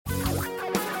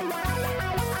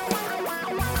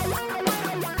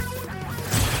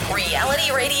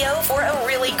radio for a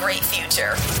really great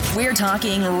future. We're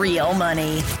talking real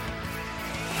money.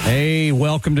 Hey,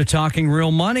 welcome to Talking Real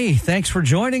Money. Thanks for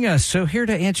joining us. So here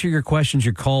to answer your questions,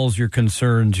 your calls, your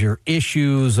concerns, your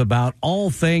issues about all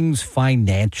things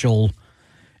financial.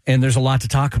 And there's a lot to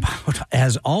talk about,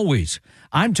 as always.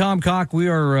 I'm Tom Cock. We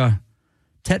are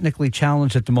technically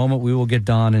challenged at the moment. We will get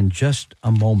Don in just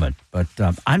a moment. But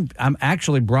I'm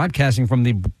actually broadcasting from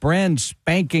the brand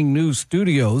spanking new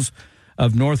studios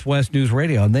of Northwest News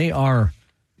Radio. And they are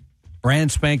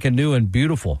brand spanking new and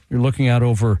beautiful. You're looking out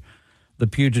over the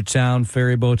Puget Sound,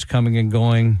 ferry boats coming and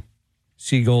going,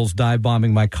 seagulls dive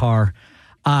bombing my car.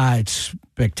 It's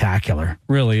spectacular.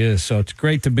 Really is. So it's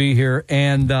great to be here.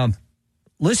 And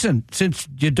listen, since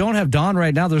you don't have Don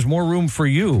right now, there's more room for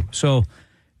you. So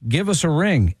give us a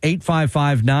ring,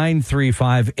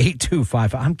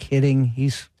 855-935-8255. I'm kidding.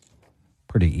 He's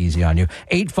pretty easy on you.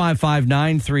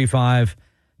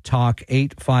 855-935-TALK,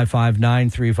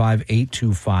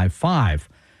 855-935-8255.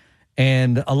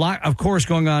 And a lot, of course,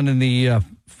 going on in the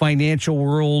financial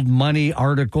world, money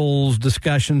articles,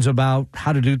 discussions about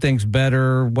how to do things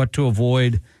better, what to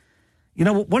avoid. You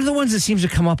know, one of the ones that seems to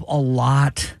come up a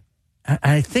lot,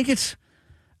 I think it's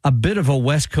a bit of a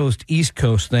West Coast, East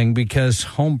Coast thing because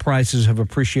home prices have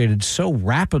appreciated so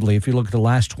rapidly if you look at the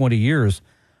last 20 years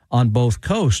on both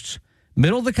coasts.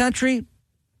 Middle of the country,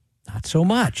 not so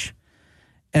much.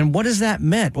 And what has that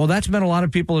meant? Well, that's meant a lot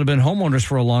of people that have been homeowners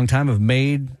for a long time have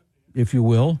made, if you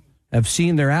will, have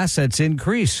seen their assets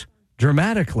increase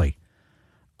dramatically.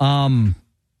 But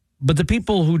the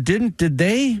people who didn't, did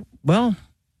they? Well,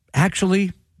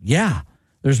 actually, yeah.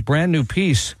 There's a brand new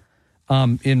piece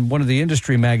in one of the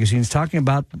industry magazines talking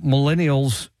about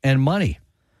millennials and money.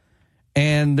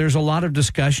 And there's a lot of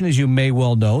discussion, as you may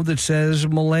well know, that says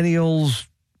millennials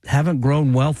haven't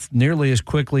grown wealth nearly as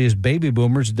quickly as baby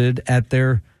boomers did at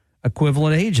their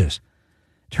equivalent ages.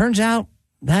 Turns out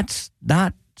that's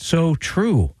not so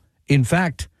true. In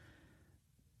fact,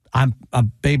 I'm a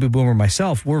baby boomer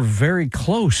myself. We're very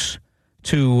close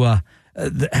to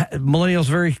the millennials,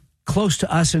 very close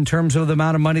to us in terms of the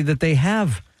amount of money that they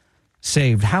have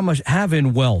saved, how much have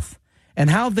in wealth,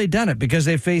 and how have they done it? Because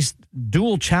they faced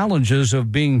dual challenges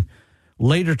of being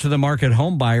later to the market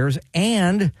home buyers,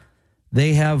 and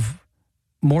they have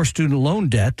more student loan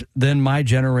debt than my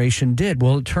generation did.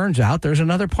 Well, it turns out there's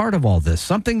another part of all this,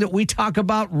 something that we talk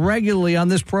about regularly on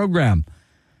this program.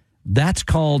 That's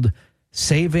called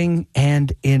saving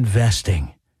and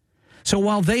investing. So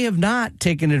while they have not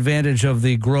taken advantage of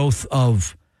the growth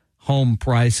of home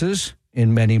prices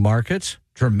in many markets,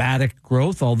 dramatic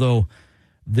growth, although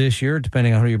this year,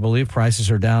 depending on who you believe, prices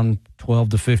are down 12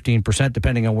 to 15%,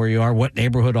 depending on where you are, what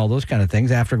neighborhood, all those kind of things,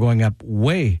 after going up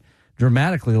way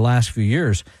dramatically the last few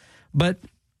years. But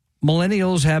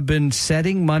millennials have been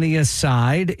setting money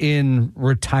aside in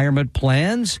retirement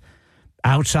plans,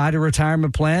 outside of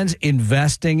retirement plans,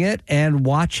 investing it and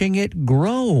watching it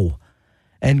grow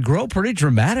and grow pretty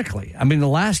dramatically. I mean, the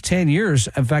last 10 years,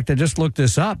 in fact, I just looked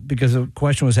this up because a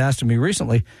question was asked to me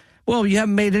recently. Well, you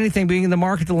haven't made anything being in the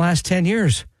market the last 10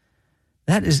 years.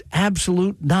 That is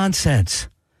absolute nonsense.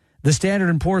 The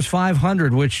Standard & Poor's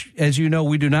 500, which, as you know,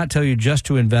 we do not tell you just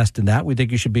to invest in that. We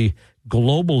think you should be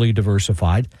globally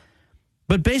diversified.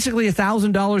 But basically,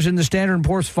 $1,000 in the Standard &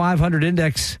 Poor's 500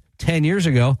 index 10 years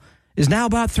ago is now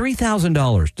about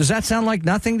 $3,000. Does that sound like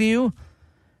nothing to you?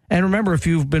 And remember, if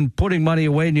you've been putting money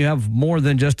away and you have more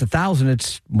than just $1,000,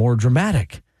 it's more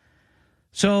dramatic.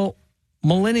 So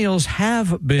millennials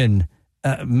have been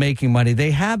making money.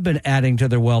 They have been adding to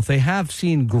their wealth. They have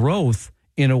seen growth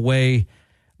in a way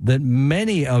that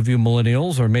many of you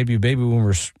millennials, or maybe baby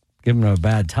boomers giving them a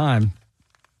bad time,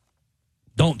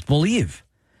 don't believe.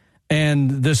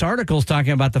 And this article is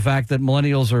talking about the fact that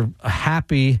millennials are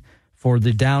happy for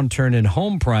the downturn in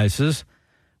home prices,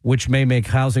 which may make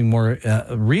housing more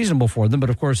reasonable for them.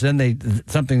 But of course, then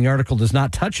something the article does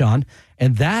not touch on,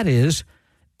 and that is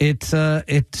it's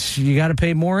you got to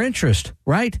pay more interest,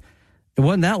 right? It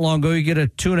wasn't that long ago you get a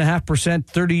 2.5%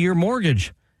 30-year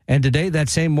mortgage. And today, that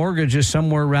same mortgage is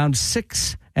somewhere around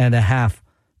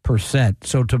 6.5%.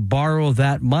 So to borrow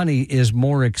that money is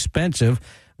more expensive.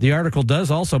 The article does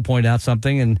also point out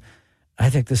something, and I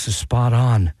think this is spot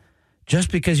on.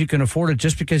 Just because you can afford it,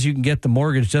 just because you can get the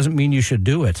mortgage, doesn't mean you should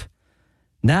do it.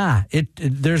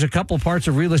 There's a couple parts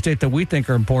of real estate that we think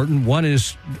are important. One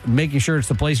is making sure it's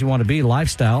the place you want to be,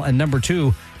 lifestyle. And number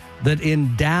two, that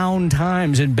in down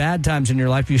times, in bad times in your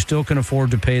life, you still can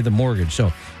afford to pay the mortgage.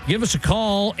 So give us a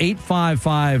call,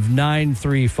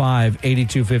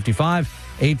 855-935-8255,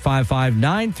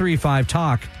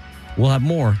 855-935-TALK. We'll have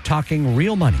more Talking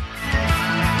Real Money. Tom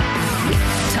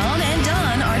and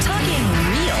Don are talking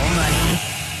real money.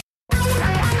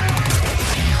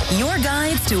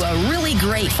 to a really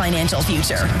great financial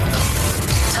future.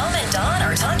 Tom and Don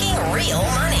are talking real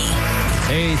money.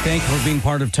 Hey, thank you for being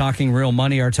part of Talking Real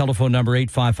Money. Our telephone number,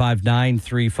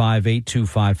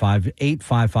 855-935-8255,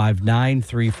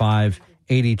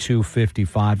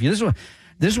 855-935-8255.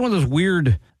 This is one of those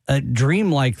weird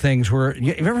dream-like things where,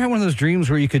 you ever had one of those dreams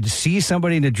where you could see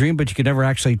somebody in a dream, but you could never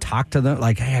actually talk to them?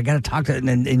 Like, hey, I got to talk to them,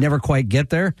 and they never quite get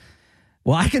there?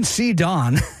 Well, I can see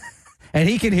Don, and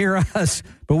he can hear us,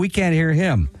 but we can't hear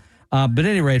him. But at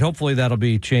any rate, hopefully that'll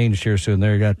be changed here soon.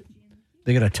 They got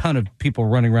a ton of people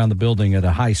running around the building at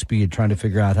a high speed trying to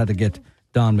figure out how to get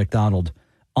Don McDonald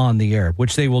on the air,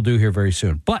 which they will do here very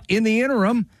soon. But in the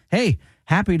interim, hey,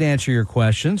 happy to answer your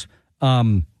questions.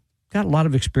 Got a lot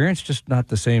of experience, just not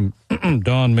the same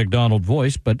Don McDonald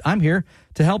voice, but I'm here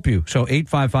to help you. So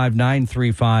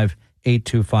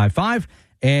 855-935-8255.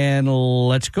 And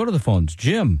let's go to the phones.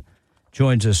 Jim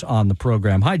joins us on the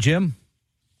program. Hi, Jim.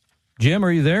 Jim,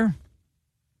 are you there?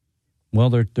 Well,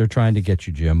 they're trying to get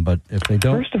you, Jim, but if they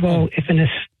don't... First of all,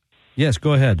 Yes,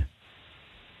 go ahead.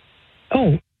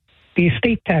 Oh, the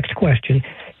estate tax question.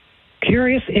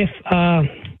 Curious if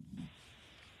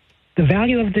the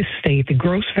value of this estate, the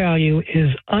gross value, is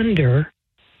under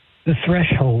the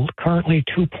threshold, currently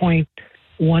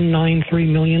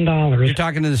 $2.193 million. You're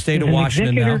talking to the state of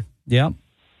Washington now? Yeah.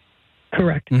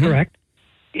 Correct, correct.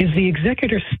 Is the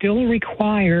executor still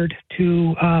required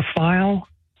to file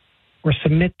or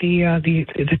submit the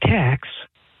tax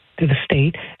to the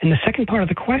state? And the second part of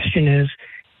the question is,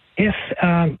 if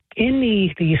in the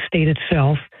estate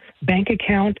itself, bank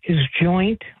account is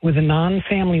joint with a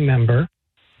non-family member,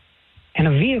 and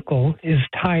a vehicle is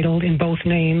titled in both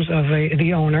names of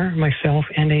the owner, myself,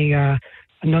 and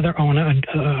another owner,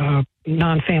 a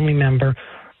non-family member,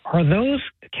 are those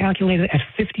calculated at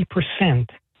 50%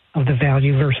 of the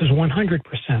value versus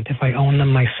 100% if I own them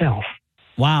myself?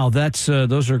 Wow,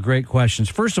 those are great questions.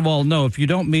 First of all, no, if you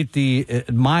don't meet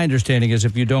my understanding is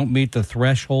if you don't meet the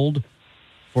threshold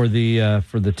for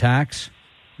the tax,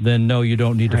 then no, you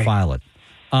don't need to file it.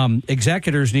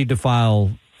 Executors need to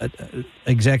file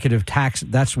executive tax.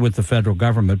 That's with the federal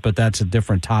government, but that's a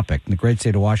different topic. In the great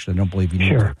state of Washington, I don't believe you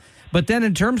need to. But then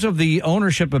in terms of the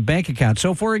ownership of bank accounts,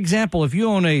 so for example, if you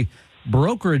own a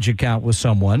brokerage account with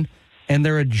someone and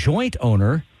they're a joint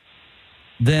owner,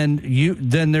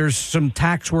 then there's some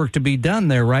tax work to be done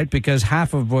there, right? Because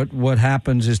half of what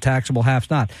happens is taxable,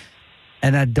 half's not.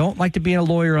 And I don't like to be a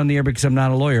lawyer on the air because I'm not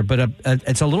a lawyer, but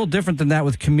it's a little different than that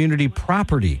with community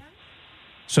property.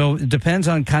 So it depends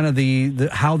on kind of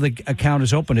how the account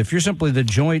is open. If you're simply the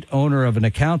joint owner of an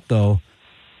account, though,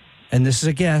 and this is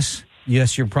a guess,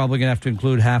 yes, you're probably going to have to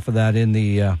include half of that in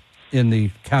the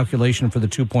calculation for the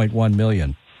 $2.1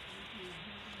 million.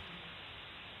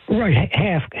 Right,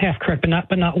 half correct, but not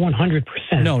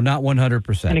 100%. No, not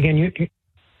 100%. And again,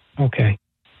 okay.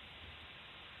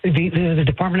 The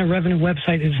Department of Revenue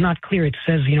website is not clear. It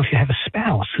says, if you have a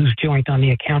spouse who's joint on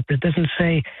the account, but it doesn't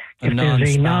say if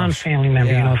there's a non-family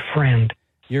member, a friend.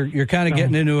 You're kind of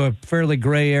getting into a fairly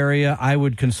gray area. I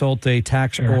would consult a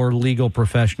tax or legal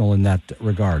professional in that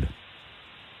regard.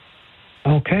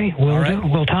 Okay.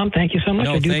 Well, Tom, thank you so much.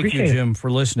 I do appreciate it. Thank you, Jim,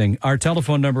 for listening. Our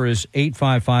telephone number is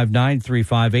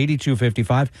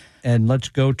 855-935-8255. And let's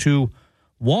go to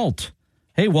Walt.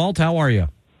 Hey, Walt, how are you?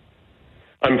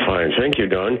 I'm fine. Thank you,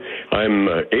 Don. I'm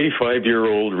an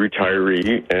 85-year-old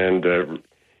retiree and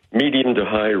medium to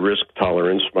high risk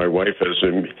tolerance. My wife has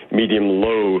a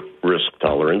medium-low risk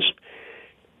tolerance.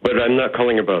 But I'm not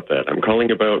calling about that. I'm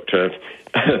calling about a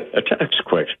tax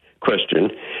question.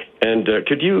 And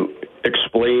could you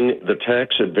explain the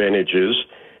tax advantages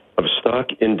of stock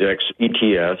index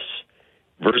ETFs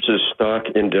versus stock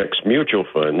index mutual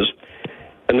funds?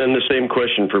 And then the same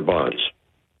question for bonds.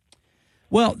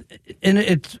 Well, and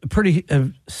it's a pretty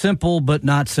simple but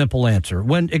not simple answer.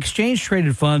 When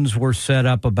exchange-traded funds were set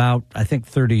up about, I think,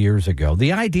 30 years ago,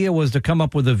 the idea was to come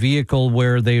up with a vehicle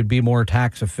where they would be more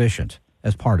tax efficient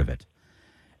as part of it.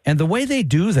 And the way they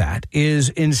do that is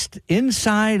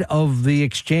inside of the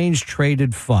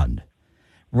exchange-traded fund,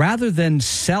 rather than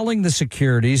selling the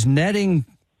securities, netting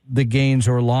the gains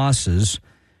or losses,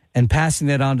 and passing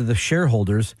that on to the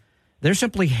shareholders, they're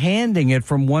simply handing it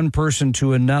from one person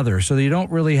to another. So you don't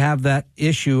really have that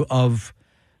issue of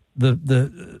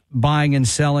the buying and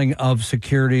selling of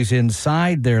securities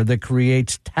inside there that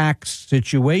creates tax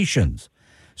situations.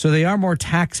 So they are more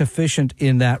tax efficient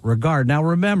in that regard. Now,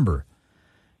 remember,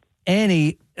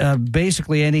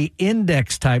 basically any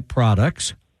index type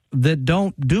products that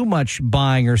don't do much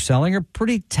buying or selling are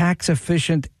pretty tax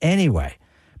efficient anyway.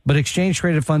 But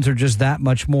exchange-traded funds are just that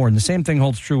much more. And the same thing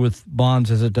holds true with bonds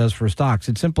as it does for stocks.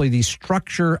 It's simply the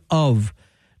structure of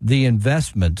the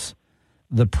investments,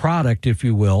 the product, if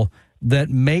you will, that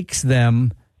makes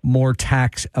them more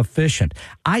tax efficient.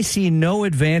 I see no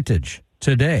advantage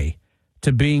today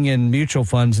to being in mutual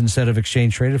funds instead of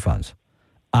exchange traded funds.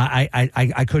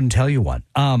 I couldn't tell you one.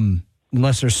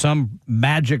 Unless there's some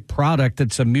magic product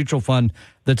that's a mutual fund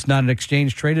that's not an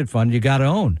exchange traded fund you got to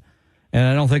own. And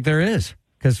I don't think there is,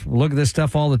 because we look at this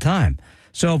stuff all the time.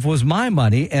 So if it was my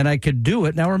money and I could do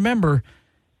it, now remember,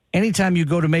 anytime you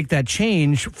go to make that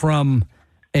change from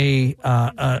a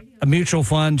mutual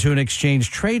fund to an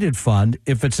exchange traded fund,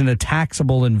 if it's in a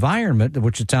taxable environment,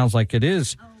 which it sounds like it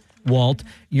is, Walt,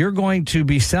 you're going to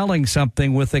be selling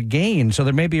something with a gain. So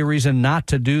there may be a reason not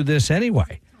to do this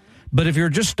anyway. But if you're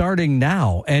just starting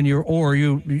now and you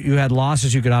had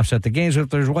losses, you could offset the gains. So if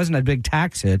there wasn't a big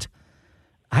tax hit,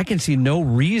 I can see no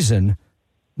reason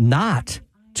not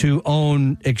to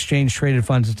own exchange traded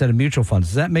funds instead of mutual funds.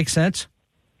 Does that make sense?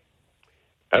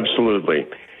 Absolutely.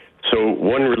 So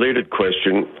one related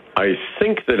question. I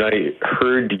think that I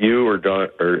heard you or Don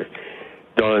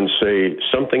say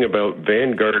something about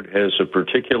Vanguard has a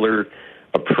particular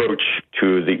approach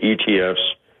to the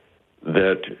ETFs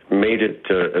that made it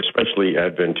especially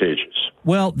advantageous.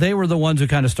 Well, they were the ones who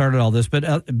kind of started all this, but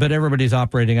everybody's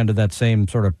operating under that same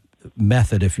sort of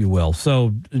method, if you will.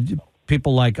 So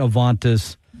people like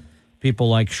Avantis, people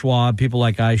like Schwab, people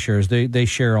like iShares, they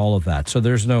share all of that. So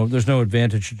there's no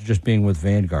advantage to just being with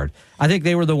Vanguard. I think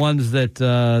they were the ones that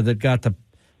got the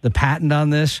patent on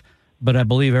this, but I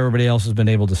believe everybody else has been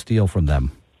able to steal from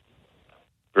them.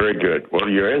 Very good. Well,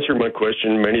 you answered my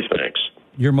question. Many thanks.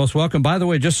 You're most welcome. By the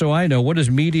way, just so I know, what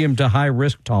is medium to high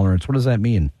risk tolerance? What does that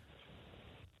mean?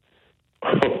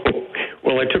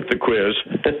 Well, I took the quiz.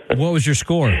 What was your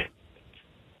score?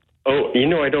 Oh,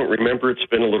 I don't remember. It's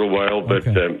been a little while, but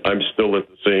okay. I'm still at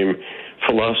the same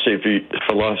philosophy.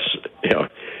 Yeah.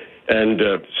 And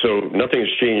so nothing's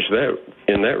changed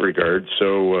in that regard.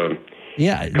 So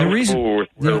yeah, the reason where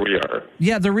we are.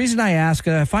 Yeah, the reason I ask,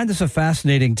 I find this a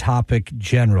fascinating topic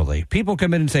generally. People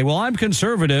come in and say, well, I'm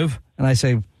conservative. And I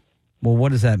say, well,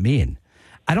 what does that mean?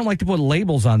 I don't like to put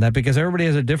labels on that because everybody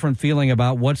has a different feeling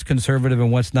about what's conservative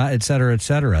and what's not, et cetera, et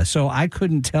cetera. So I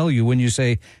couldn't tell you when you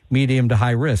say medium to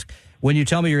high risk. When you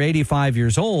tell me you're 85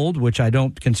 years old, which I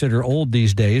don't consider old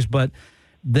these days, but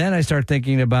then I start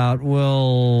thinking about,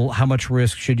 well, how much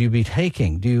risk should you be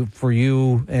taking? For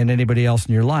you and anybody else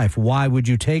in your life? Why would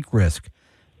you take risk?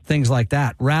 Things like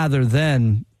that, rather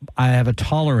than I have a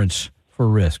tolerance for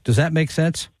risk. Does that make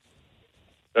sense?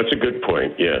 That's a good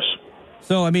point, yes.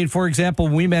 So, I mean, for example,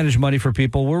 when we manage money for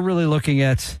people, we're really looking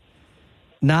at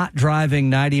not driving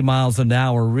 90 miles an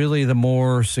hour, really the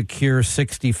more secure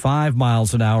 65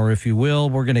 miles an hour, if you will.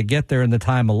 We're going to get there in the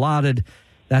time allotted.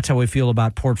 That's how we feel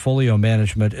about portfolio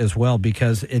management as well,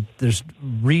 because there's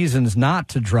reasons not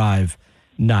to drive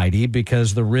 90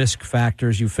 because the risk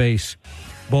factors you face,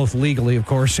 both legally, of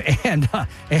course, and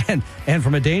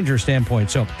from a danger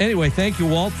standpoint. So anyway, thank you,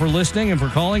 Walt, for listening and for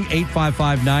calling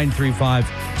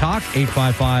 855-935-TALK,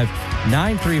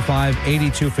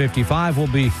 855-935-8255. We'll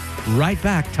be right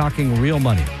back talking real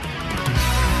money.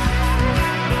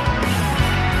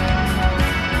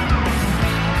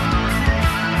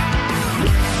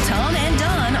 Tom and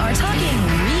Don are talking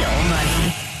real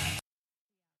money.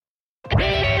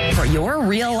 For your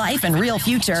real life and real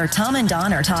future, Tom and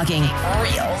Don are talking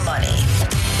real money.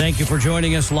 Thank you for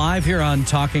joining us live here on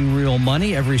Talking Real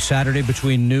Money every Saturday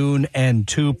between noon and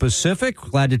 2 Pacific.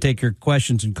 Glad to take your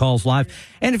questions and calls live.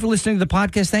 And if you're listening to the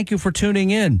podcast, thank you for tuning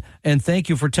in. And thank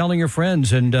you for telling your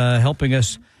friends and helping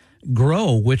us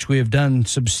grow, which we have done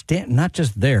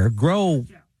grow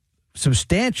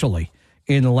substantially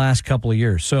in the last couple of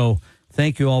years. So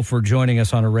thank you all for joining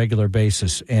us on a regular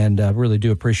basis, and really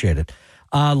do appreciate it.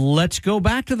 Let's go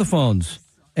back to the phones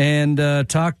and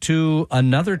talk to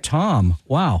another Tom.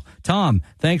 Wow. Tom,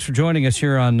 thanks for joining us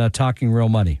here on Talking Real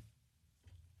Money.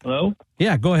 Hello?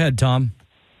 Yeah, go ahead, Tom.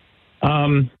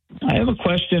 I have a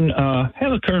question. I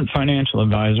have a current financial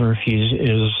advisor. He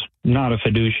is not a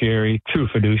true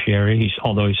fiduciary,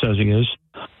 although he says he is.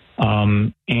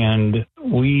 And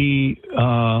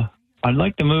I'd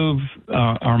like to move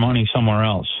our money somewhere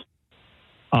else.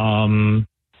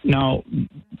 Now,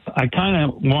 I kind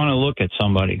of want to look at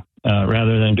somebody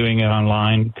rather than doing it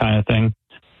online kind of thing.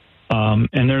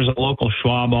 And there's a local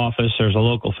Schwab office. There's a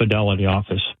local Fidelity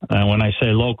office. And when I say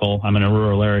local, I'm in a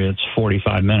rural area. It's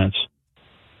 45 minutes.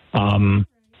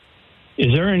 Is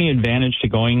there any advantage to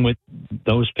going with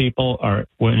those people,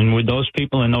 and would those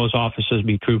people in those offices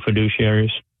be true fiduciaries?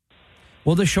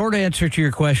 Well, the short answer to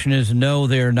your question is no,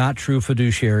 they're not true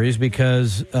fiduciaries,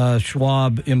 because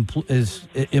Schwab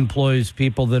employs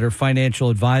people that are financial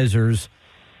advisors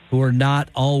who are not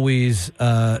always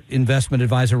investment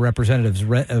advisor representatives,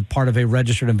 part of a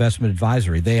registered investment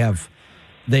advisory.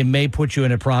 They may put you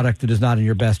in a product that is not in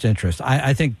your best interest.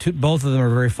 I think both of them are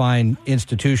very fine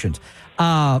institutions.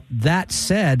 That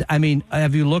said, I mean,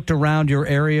 have you looked around your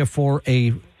area for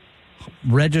a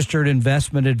registered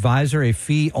investment advisor, a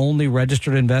fee-only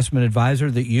registered investment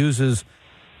advisor that uses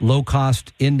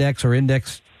low-cost index or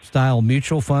index-style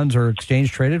mutual funds or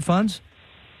exchange-traded funds?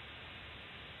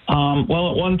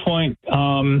 Well, at one point,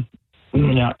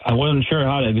 I wasn't sure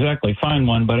how to exactly find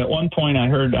one, but at one point I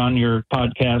heard on your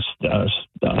podcast,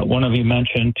 one of you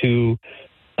mentioned to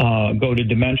go to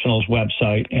Dimensional's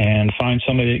website and find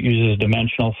somebody that uses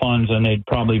Dimensional funds, and they'd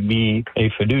probably be a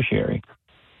fiduciary.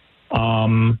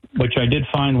 Which I did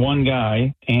find one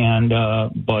guy,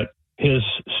 but his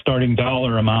starting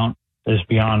dollar amount is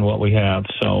beyond what we have.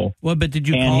 So, well, but did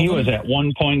you? And he was at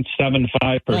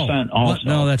 1.75% also.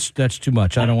 No, that's too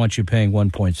much. I don't want you paying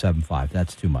 1.75.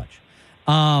 That's too much.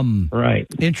 Right.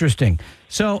 Interesting.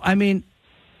 So, I mean,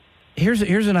 here's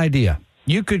an idea.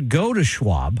 You could go to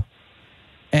Schwab,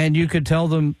 and you could tell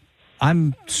them,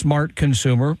 "I'm smart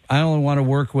consumer. I only want to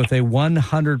work with a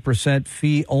 100%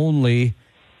 fee only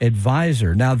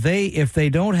advisor." Now, if they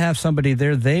don't have somebody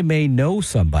there, they may know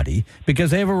somebody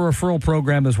because they have a referral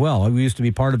program as well. We used to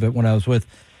be part of it when I was with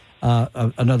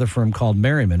another firm called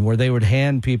Merriman, where they would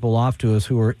hand people off to us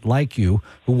who were like you,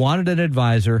 who wanted an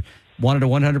advisor, wanted a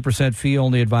 100%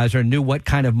 fee-only advisor, and knew what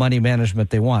kind of money management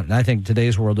they want. And I think in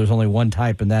today's world, there's only one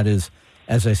type, and that is,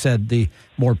 as I said, the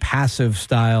more passive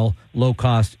style,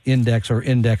 low-cost index or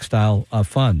index style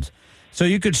funds. So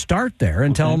you could start there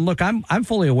and tell them, look, I'm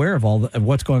fully aware of of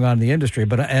what's going on in the industry,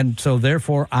 and so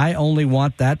therefore I only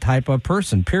want that type of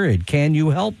person, period. Can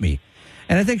you help me?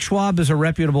 And I think Schwab is a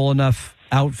reputable enough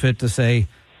outfit to say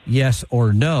yes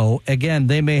or no. Again,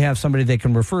 they may have somebody they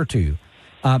can refer to you.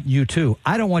 You too.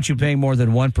 I don't want you paying more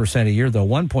than 1% a year, though.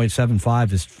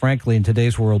 1.75 is, frankly, in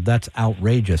today's world, that's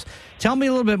outrageous. Tell me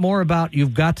a little bit more about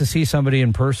you've got to see somebody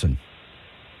in person.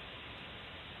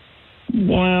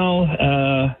 Well,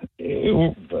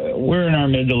 we're in our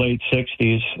mid to late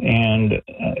 60s, and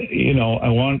I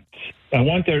want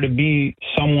there to be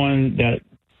someone that,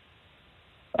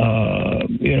 I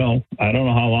don't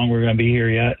know how long we're going to be here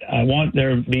yet. I want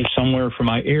there to be somewhere for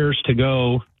my ears to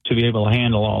go to be able to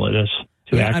handle all of this.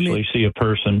 See a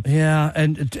person. Yeah,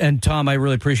 and Tom, I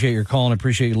really appreciate your call and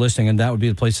appreciate you listening, and that would be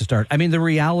the place to start. I mean, the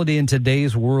reality in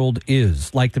today's world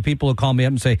is, like the people who call me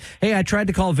up and say, hey, I tried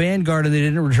to call Vanguard and they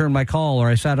didn't return my call, or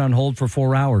I sat on hold for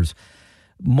 4 hours.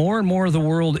 More and more of the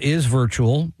world is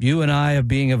virtual. You and I,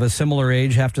 being of a similar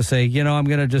age, have to say, I'm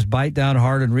going to just bite down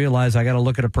hard and realize I got to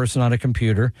look at a person on a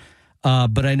computer.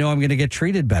 But I know I'm going to get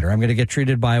treated better. I'm going to get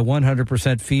treated by a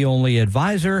 100% fee-only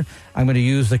advisor. I'm going to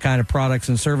use the kind of products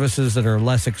and services that are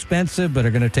less expensive but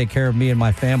are going to take care of me and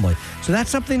my family. So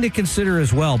that's something to consider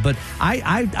as well. But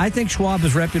I think Schwab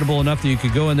is reputable enough that you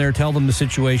could go in there, tell them the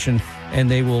situation,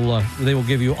 and they will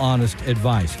give you honest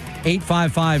advice.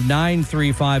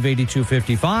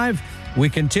 855-935-8255. We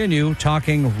continue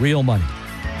talking real money.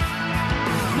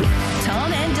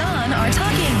 Tom and Don are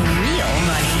talking real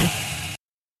money.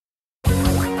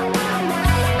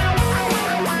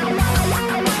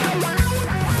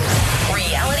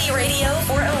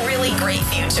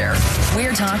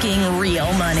 We're talking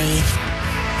real money.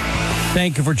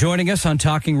 Thank you for joining us on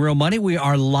Talking Real Money. We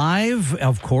are live,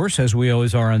 of course, as we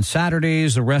always are on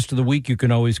Saturdays. The rest of the week, you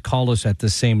can always call us at the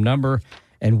same number,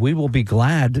 and we will be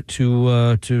glad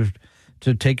to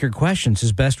take your questions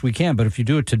as best we can. But if you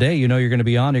do it today, you're going to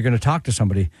be on. You're going to talk to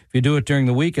somebody. If you do it during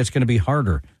the week, it's going to be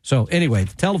harder. So anyway,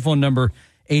 the telephone number,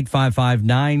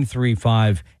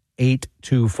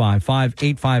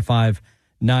 855-935-8255,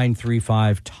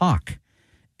 855-935-TALK.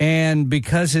 And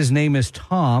because his name is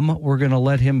Tom, we're going to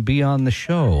let him be on the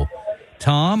show.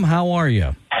 Tom, how are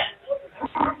you?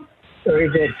 Very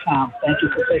good, Tom. Thank you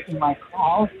for taking my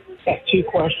call. I have 2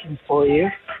 questions for you.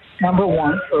 Number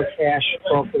 1, for a cash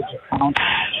brokerage account,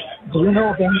 do you know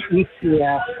of any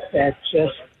ETF that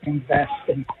just invests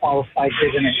in qualified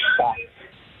dividend stocks?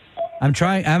 I'm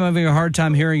having a hard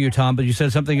time hearing you, Tom, but you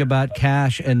said something about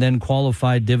cash and then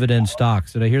qualified dividend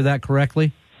stocks. Did I hear that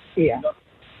correctly? Yeah.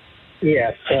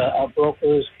 Yes, a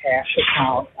broker's cash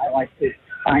account. I like to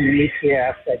find an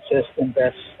ETF that just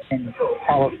invests in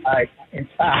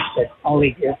stocks that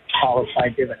only give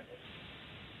qualified dividends.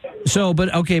 So, but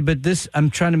this,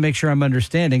 I'm trying to make sure I'm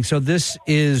understanding. So this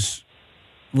is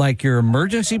like your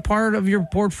emergency part of your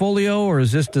portfolio, or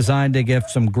is this designed to get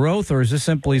some growth, or is this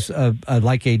simply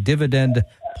like a dividend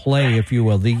play, if you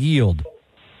will, the yield?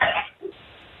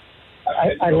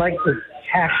 I like the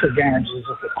tax advantages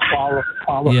of the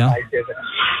qualified dividend.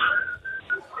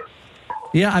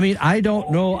 Yeah, I mean, I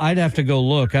don't know. I'd have to go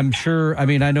look. I'm sure. I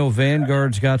mean, I know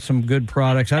Vanguard's got some good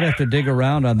products. I'd have to dig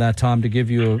around on that, Tom, to give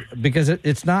you because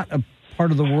it's not a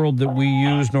part of the world that we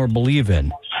use nor believe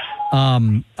in.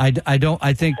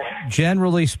 I think,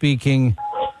 generally speaking,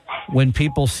 when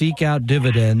people seek out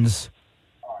dividends,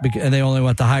 and they only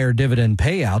want the higher dividend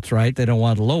payouts, right? They don't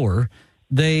want lower.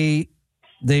 They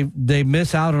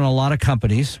miss out on a lot of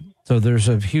companies. So there's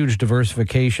a huge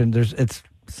diversification. It's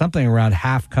something around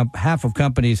half of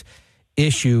companies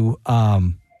issue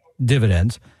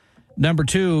dividends. Number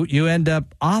two, you end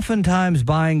up oftentimes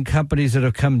buying companies that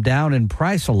have come down in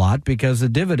price a lot because the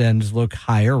dividends look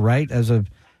higher, right?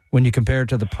 When you compare it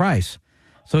to the price.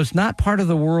 So it's not part of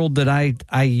the world that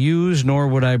I use, nor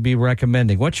would I be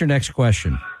recommending. What's your next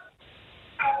question?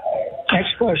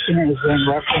 Next question is in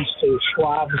reference to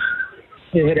Schwab's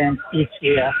dividend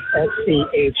ETF,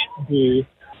 SCHD.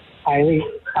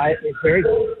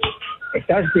 It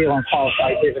does deal in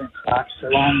qualified dividend stocks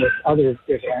along with other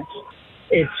dividends.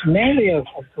 It's mainly a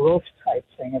growth type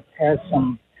thing. It has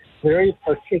some very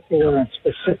particular and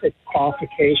specific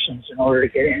qualifications in order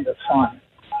to get into the fund.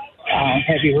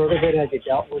 Have you heard of it? Have you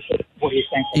dealt with it? What do you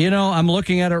think? I'm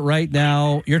looking at it right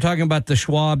now. You're talking about the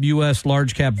Schwab U.S.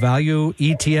 Large Cap Value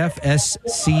ETF,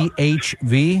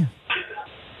 SCHV?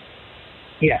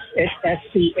 Yes, it's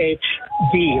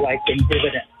SCHV, like in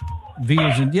dividend. V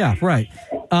is in, yeah, right.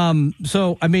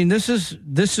 So, I mean, this is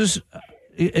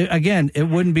again, it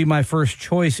wouldn't be my first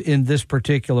choice in this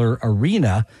particular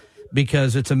arena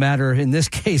because it's a matter, in this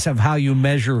case, of how you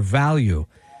measure value.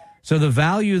 So the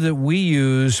value that we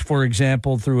use, for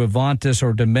example, through Avantis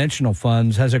or dimensional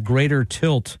funds has a greater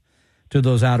tilt to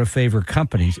those out-of-favor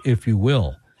companies, if you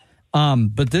will.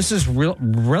 But this is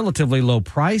relatively low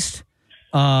priced.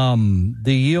 The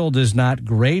yield is not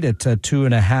great at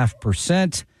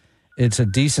 2.5%. It's a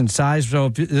decent size. So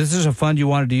if this is a fund you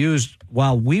wanted to use,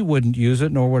 while we wouldn't use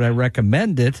it, nor would I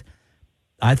recommend it,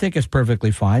 I think it's perfectly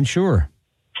fine. Sure.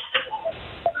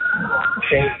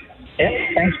 Okay. Yeah,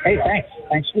 thanks. Hey, thanks.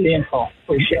 Thanks for the info.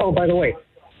 Oh, by the way,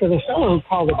 for the fellow who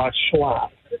called about Schwab,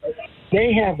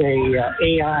 they have a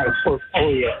AI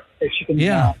portfolio that you can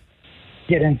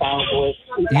get involved with.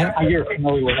 Yep. You're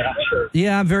familiar with it, I'm sure.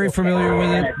 Yeah, I'm very familiar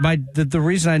with it. The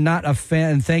reason I'm not a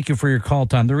fan, and thank you for your call,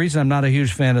 Tom, the reason I'm not a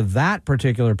huge fan of that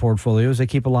portfolio is they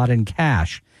keep a lot in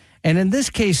cash. And in this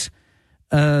case,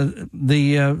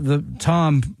 the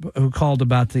Tom who called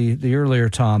about the earlier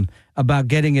Tom about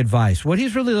getting advice. What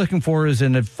he's really looking for is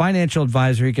a financial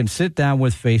advisor he can sit down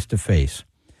with face to face,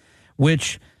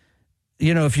 which,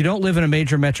 if you don't live in a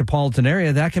major metropolitan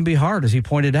area, that can be hard. As he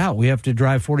pointed out, we have to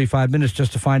drive 45 minutes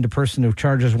just to find a person who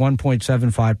charges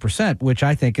 1.75%, which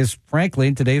I think is, frankly,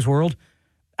 in today's world,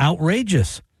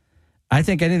 outrageous. I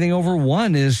think anything over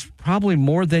 1 is probably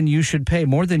more than you should pay,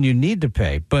 more than you need to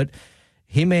pay. But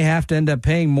he may have to end up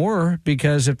paying more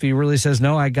because if he really says,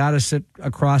 no, I got to sit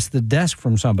across the desk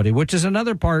from somebody, which is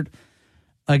another part,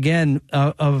 again,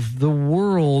 of the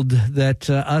world that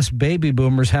us baby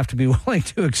boomers have to be willing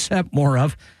to accept more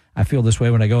of. I feel this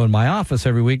way when I go in my office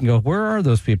every week and go, where are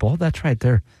those people? Oh, that's right,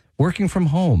 they're working from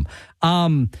home.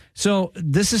 So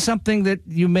this is something that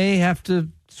you may have to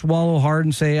swallow hard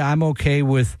and say, I'm okay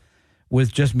with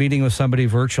just meeting with somebody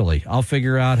virtually. I'll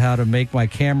figure out how to make my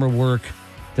camera work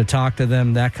to talk to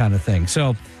them, that kind of thing.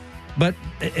 So, but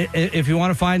if you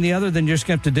want to find the other, then you're just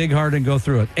going to have to dig hard and go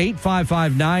through it.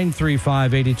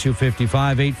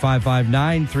 855-935-8255,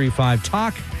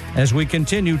 855-935-TALK, as we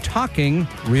continue talking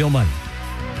real money.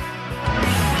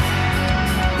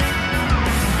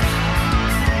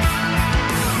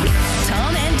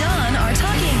 Tom and Don are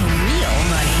talking real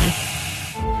money.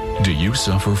 Do you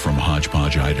suffer from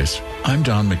hodgepodgeitis? I'm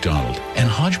Don McDonald, and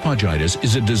hodgepodgeitis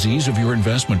is a disease of your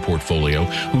investment portfolio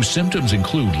whose symptoms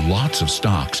include lots of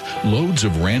stocks, loads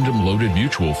of random loaded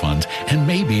mutual funds, and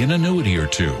maybe an annuity or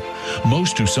two.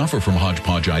 Most who suffer from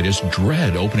hodgepodgeitis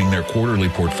dread opening their quarterly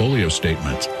portfolio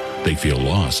statements. They feel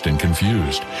lost and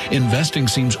confused. Investing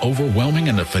seems overwhelming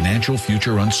and the financial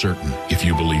future uncertain. If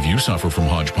you believe you suffer from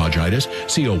hodgepodgeitis,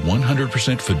 see a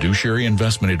 100% fiduciary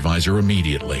investment advisor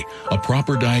immediately. A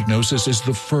proper diagnosis is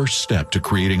the first step to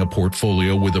creating a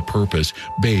portfolio with a purpose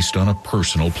based on a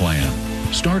personal plan.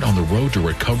 Start on the road to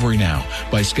recovery now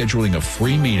by scheduling a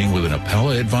free meeting with an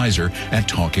Appella advisor at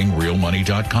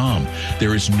TalkingRealMoney.com.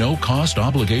 There is no cost,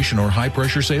 obligation, or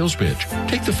high-pressure sales pitch.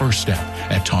 Take the first step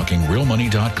at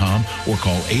TalkingRealMoney.com or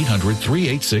call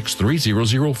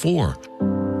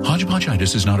 800-386-3004.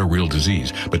 Hodgepodgeitis is not a real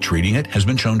disease, but treating it has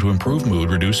been shown to improve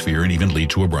mood, reduce fear, and even lead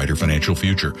to a brighter financial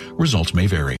future. Results may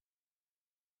vary.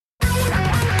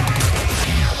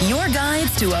 Your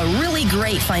guides to a really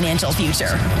great financial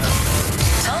future.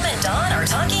 Tom and and Don are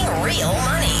talking real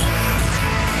money.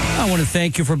 I want to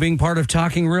thank you for being part of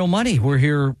Talking Real Money. We're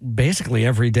here basically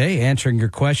every day answering your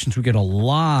questions. We get a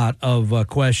lot of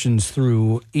questions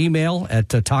through email at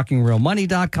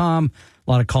talkingrealmoney.com.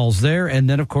 A lot of calls there. And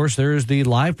then, of course, there's the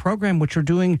live program, which we're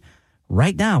doing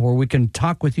right now, where we can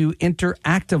talk with you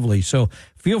interactively. So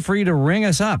feel free to ring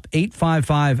us up,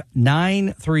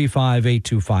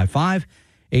 855-935-8255,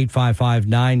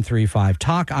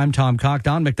 855-935-TALK. I'm Tom Cock.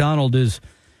 Don McDonald is,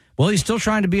 well, he's still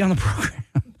trying to be on the program.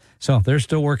 So they're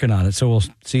still working on it. So we'll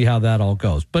see how that all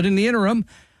goes. But in the interim,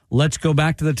 let's go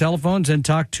back to the telephones and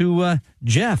talk to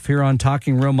Jeff here on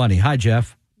Talking Real Money. Hi,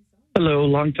 Jeff. Hello,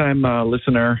 long-time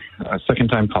listener,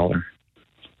 second-time caller.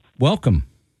 Welcome.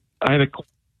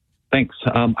 Thanks.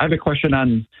 I have a question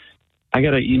on, I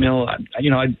got an email, I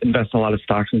invest in a lot of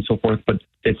stocks and so forth, but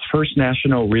it's First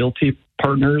National Realty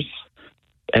Partners,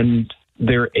 and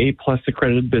they're A-plus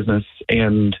accredited business,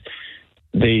 and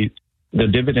the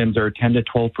dividends are 10 to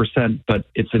 12%, but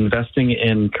it's investing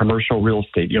in commercial real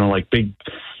estate, like big,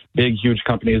 huge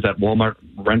companies that Walmart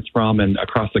rents from and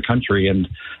across the country. And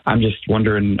I'm just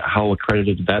wondering how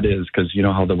accredited that is, because you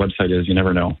know how the website is. You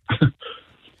never know.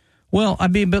 Well,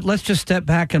 but let's just step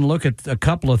back and look at a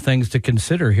couple of things to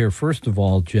consider here. First of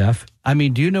all, Jeff,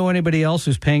 do you know anybody else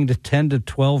who's paying to 10 to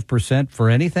 12% for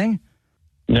anything?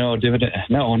 No, dividends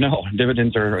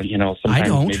are,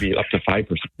 sometimes maybe up to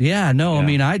 5%. Yeah, no,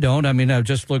 yeah. I don't. I've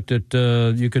just looked at,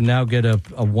 you can now get a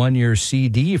 1-year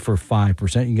CD for 5%.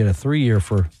 You can get a 3-year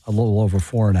for a little over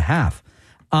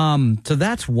 4.5%. So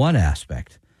that's one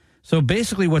aspect. So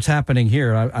basically what's happening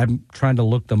here, I'm trying to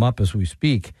look them up as we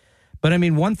speak. But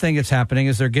one thing that's happening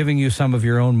is they're giving you some of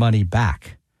your own money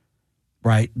back.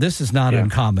 Right. This is not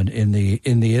uncommon in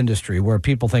the industry where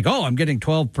people think, oh, I'm getting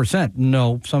 12%.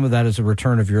 No, some of that is a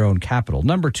return of your own capital.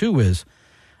 Number two is,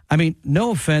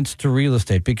 no offense to real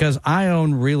estate, because I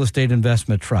own real estate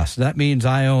investment trust. That means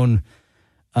I own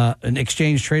an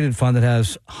exchange traded fund that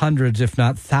has hundreds, if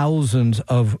not thousands,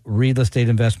 of real estate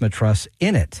investment trusts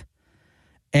in it.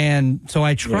 And so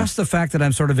I trust the fact that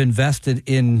I'm sort of invested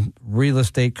in real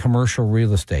estate, commercial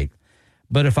real estate.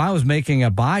 But if I was making a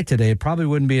buy today, it probably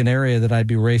wouldn't be an area that I'd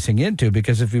be racing into,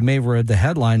 because if you may have read the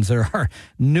headlines, there are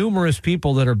numerous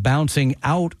people that are bouncing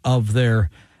out of their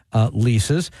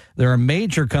leases. There are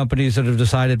major companies that have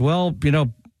decided, well,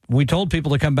 we told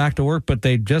people to come back to work, but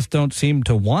they just don't seem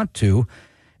to want to.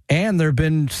 And there have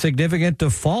been significant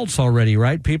defaults already,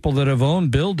 right? People that have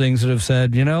owned buildings that have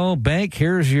said, bank,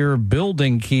 here's your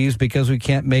building keys because we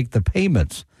can't make the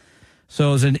payments.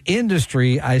 So as an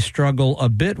industry, I struggle a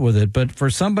bit with it. But for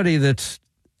somebody that's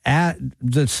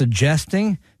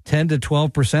suggesting 10 to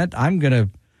 12%, I'm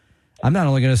not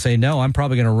only going to say no, I'm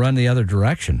probably going to run the other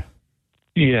direction.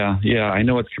 Yeah. I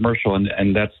know it's commercial,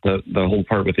 and that's the whole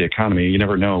part with the economy. You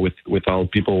never know with all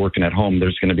people working at home.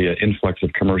 There's going to be an influx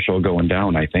of commercial going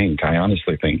down. I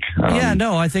honestly think.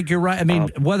 I think you're right.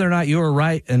 Whether or not you're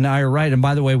right and I are right, and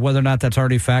by the way, whether or not that's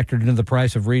already factored into the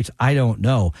price of REITs, I don't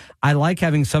know. I like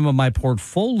having some of my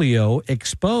portfolio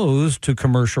exposed to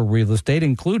commercial real estate,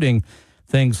 including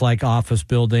things like office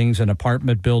buildings and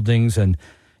apartment buildings, and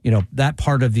that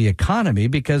part of the economy,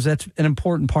 because that's an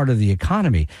important part of the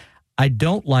economy. I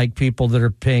don't like people that are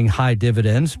paying high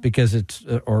dividends because it's,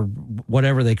 or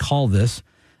whatever they call this.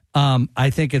 I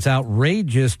think it's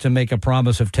outrageous to make a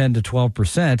promise of 10 to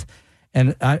 12%.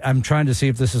 And I'm trying to see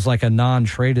if this is like a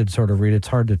non-traded sort of REIT. It's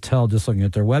hard to tell just looking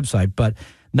at their website. But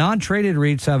non-traded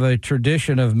REITs have a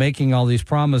tradition of making all these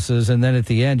promises, and then at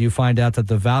the end you find out that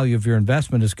the value of your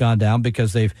investment has gone down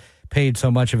because they've paid so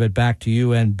much of it back to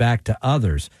you and back to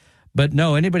others. But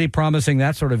no, anybody promising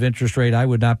that sort of interest rate, I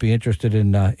would not be interested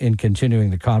in continuing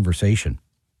the conversation.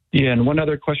 Yeah, and one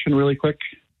other question really quick.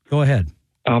 Go ahead.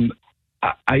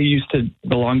 I used to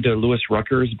belong to Louis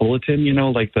Rucker's bulletin,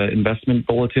 like the investment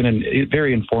bulletin, and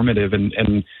very informative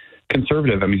and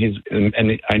conservative.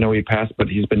 I know he passed, but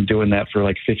he's been doing that for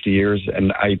like 50 years.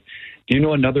 And do you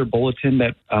know another bulletin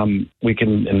that we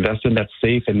can invest in that's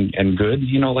safe and good,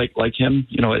 like him?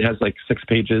 It has like 6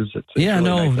 pages. It's really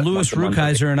nice. Louis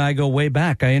Rukeyser and I go way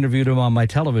back. I interviewed him on my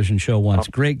television show once.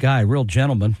 Great guy, real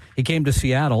gentleman. He came to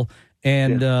Seattle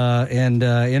and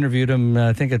interviewed him,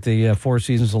 I think, at the Four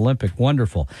Seasons Olympic.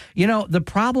 Wonderful. The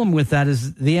problem with that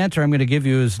is the answer I'm going to give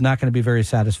you is not going to be very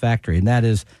satisfactory, and that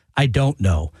is I don't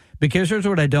know. Because here's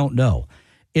what I don't know.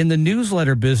 In the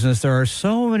newsletter business, there are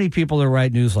so many people that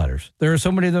write newsletters. There are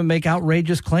so many that make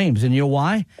outrageous claims. And you know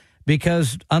why?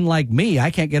 Because unlike me,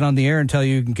 I can't get on the air and tell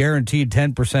you can guaranteed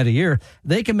 10% a year.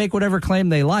 They can make whatever claim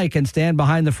they like and stand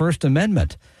behind the First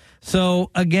Amendment. So,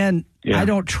 again, I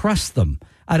don't trust them.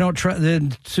 I don't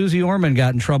then Susie Orman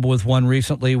got in trouble with one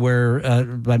recently where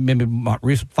maybe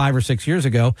 5 or 6 years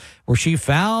ago, where she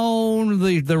found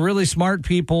the really smart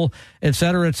people, et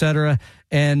cetera,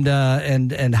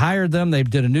 and hired them. They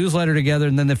did a newsletter together,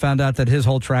 and then they found out that his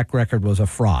whole track record was a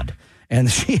fraud.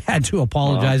 And she had to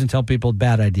apologize and tell people,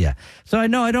 bad idea. So I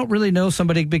don't really know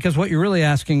somebody, because what you're really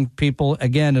asking people,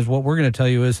 again, is what we're going to tell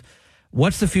you is,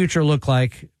 what's the future look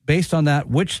like? Based on that,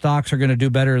 which stocks are going to do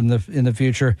better in the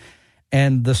future?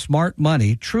 And the smart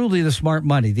money, truly the smart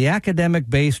money, the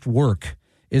academic-based work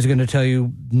is going to tell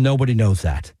you nobody knows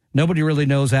that. Nobody really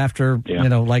knows after,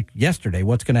 like yesterday,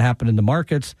 what's going to happen in the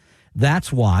markets.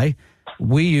 That's why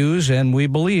we use and we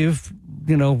believe,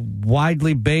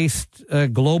 widely based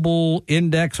global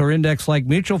index or index-like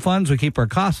mutual funds. We keep our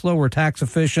costs low, we're tax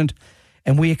efficient,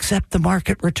 and we accept the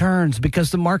market returns,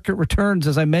 because the market returns,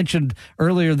 as I mentioned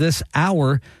earlier this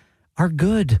hour, are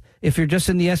good. If you're just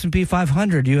in the S&P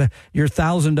 500, your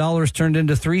 $1,000 turned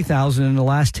into $3,000 in the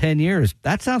last 10 years.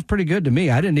 That sounds pretty good to me.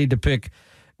 I didn't need to pick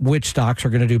which stocks are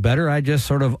going to do better. I just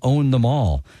sort of own them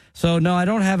all. So, no, I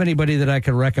don't have anybody that I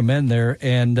could recommend there.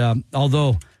 And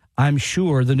although I'm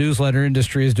sure the newsletter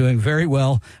industry is doing very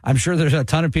well, I'm sure there's a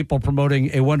ton of people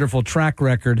promoting a wonderful track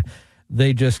record.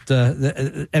 They just,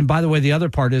 and by the way, the other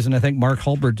part is, and I think Mark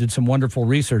Hulbert did some wonderful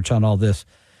research on all this.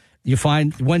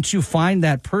 Once you find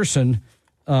that person,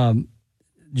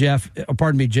 Jeff,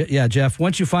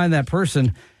 once you find that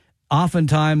person,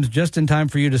 oftentimes just in time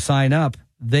for you to sign up,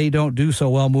 they don't do so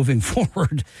well moving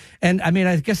forward. And I mean,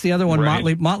 I guess the other one,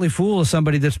 right. Motley Fool, is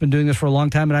somebody that's been doing this for a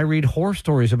long time. And I read horror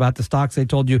stories about the stocks they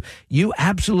told you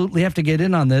absolutely have to get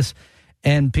in on this.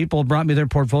 And people brought me their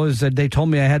portfolios and said, they told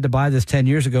me I had to buy this 10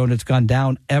 years ago, and it's gone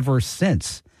down ever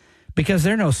since. Because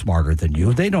they're no smarter than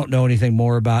you. They don't know anything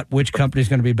more about which company's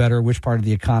going to be better, which part of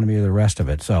the economy, or the rest of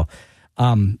it. So,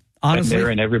 honestly, they're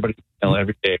in everybody's email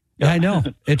every day. I know.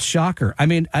 It's shocker. I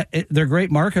mean, they're great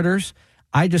marketers.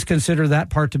 I just consider that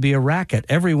part to be a racket.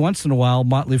 Every once in a while,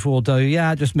 Motley Fool will tell you,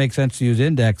 it just makes sense to use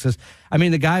indexes. I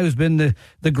mean, the guy who's been the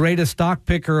greatest stock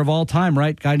picker of all time,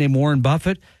 right? Guy named Warren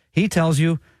Buffett, he tells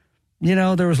you,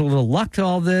 there was a little luck to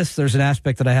all this. There's an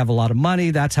aspect that I have a lot of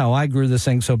money. That's how I grew this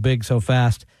thing so big, so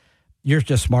fast. You're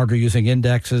just smarter using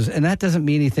indexes. And that doesn't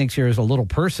mean he thinks you're as a little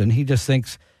person. He just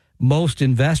thinks most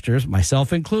investors,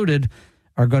 myself included,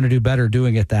 are going to do better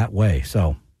doing it that way.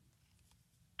 So,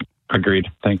 agreed.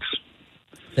 Thanks.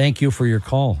 Thank you for your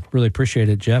call. Really appreciate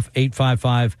it, Jeff.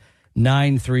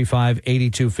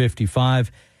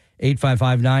 855-935-8255.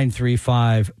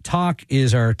 855-935-TALK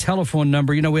is our telephone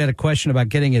number. We had a question about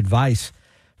getting advice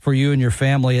for you and your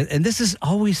family. And this is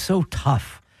always so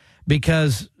tough,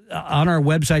 because on our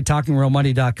website,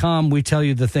 TalkingRealMoney.com, we tell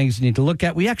you the things you need to look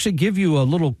at. We actually give you a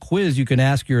little quiz you can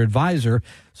ask your advisor,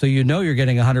 so you're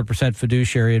getting 100%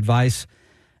 fiduciary advice.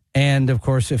 And, of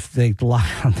course, if they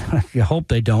lie, you hope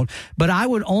they don't. But I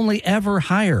would only ever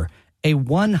hire a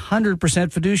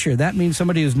 100% fiduciary. That means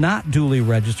somebody who's not duly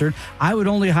registered. I would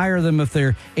only hire them if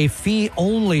they're a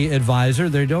fee-only advisor.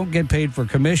 They don't get paid for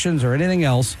commissions or anything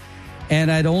else.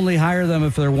 And I'd only hire them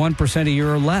if they're 1% a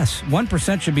year or less.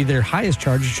 1% should be their highest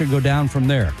charge. It should go down from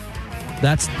there.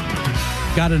 That's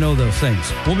got to know those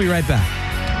things. We'll be right back.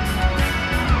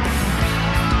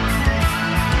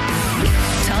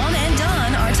 Tom and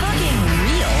Don are talking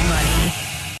real money.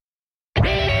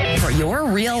 For your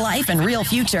real life and real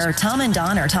future, Tom and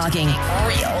Don are talking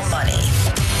real money.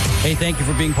 Hey, thank you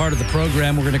for being part of the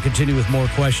program. We're going to continue with more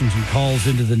questions and calls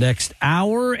into the next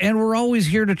hour, and we're always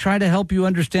here to try to help you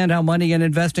understand how money and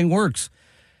investing works.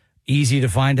 Easy to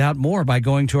find out more by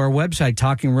going to our website,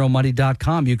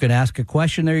 TalkingRealMoney.com. You can ask a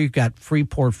question there. You've got free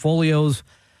portfolios,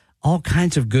 all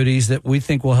kinds of goodies that we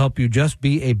think will help you just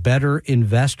be a better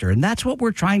investor. And that's what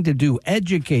we're trying to do,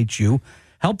 educate you,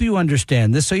 help you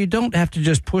understand this, so you don't have to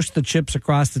just push the chips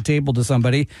across the table to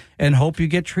somebody and hope you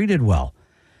get treated well.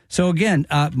 So again,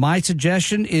 my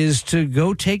suggestion is to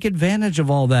go take advantage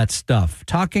of all that stuff.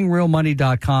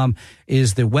 TalkingRealMoney.com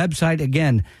is the website.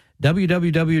 Again,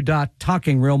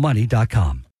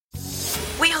 www.TalkingRealMoney.com.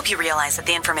 We hope you realize that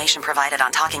the information provided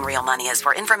on Talking Real Money is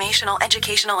for informational,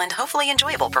 educational, and hopefully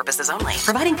enjoyable purposes only.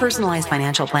 Providing personalized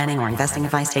financial planning or investing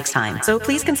advice takes time, so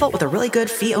please consult with a really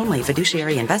good fee-only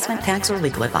fiduciary investment, tax, or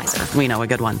legal advisor. We know a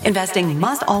good one. Investing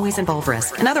must always involve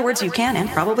risk. In other words, you can and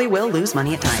probably will lose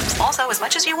money at times. Also, as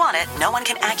much as you want it, no one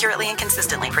can accurately and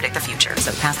consistently predict the future.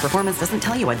 So past performance doesn't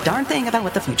tell you a darn thing about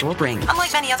what the future will bring.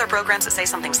 Unlike many other programs that say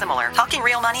something similar, Talking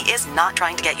Real Money is not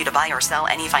trying to get you to buy or sell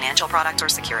any financial products or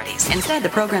securities. Instead,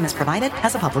 the program is provided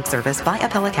as a public service by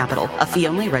Appella Capital, a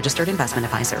fee-only registered investment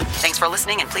advisor. Thanks for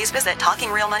listening, and please visit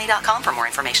TalkingRealMoney.com for more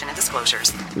information and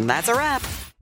disclosures. That's a wrap.